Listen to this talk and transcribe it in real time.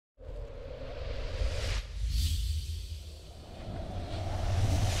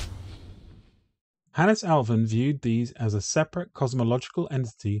Hannes Alfvén viewed these as a separate cosmological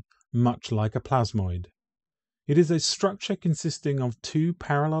entity, much like a plasmoid. It is a structure consisting of two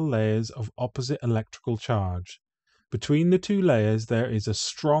parallel layers of opposite electrical charge. Between the two layers there is a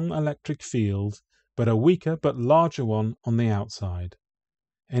strong electric field, but a weaker but larger one on the outside.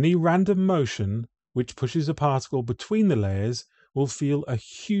 Any random motion which pushes a particle between the layers will feel a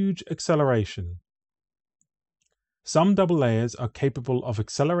huge acceleration. Some double layers are capable of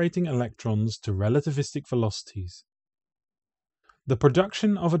accelerating electrons to relativistic velocities. The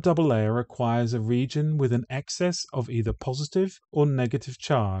production of a double layer requires a region with an excess of either positive or negative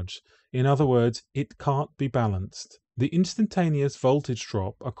charge. In other words, it can't be balanced. The instantaneous voltage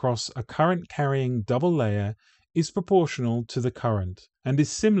drop across a current-carrying double layer is proportional to the current and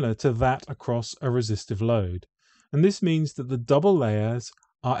is similar to that across a resistive load. And this means that the double layers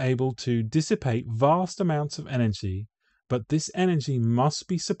are able to dissipate vast amounts of energy, but this energy must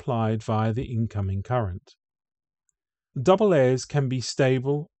be supplied via the incoming current. Double layers can be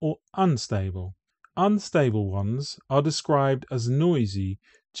stable or unstable. Unstable ones are described as noisy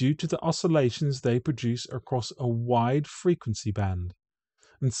due to the oscillations they produce across a wide frequency band,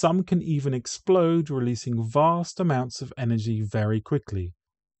 and some can even explode, releasing vast amounts of energy very quickly.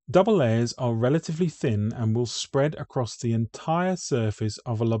 Double layers are relatively thin and will spread across the entire surface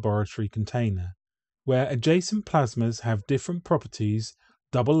of a laboratory container. Where adjacent plasmas have different properties,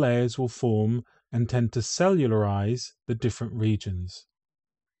 double layers will form and tend to cellularize the different regions.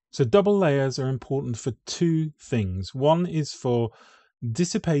 So double layers are important for two things. One is for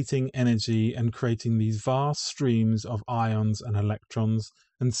dissipating energy and creating these vast streams of ions and electrons,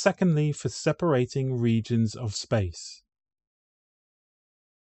 and secondly for separating regions of space.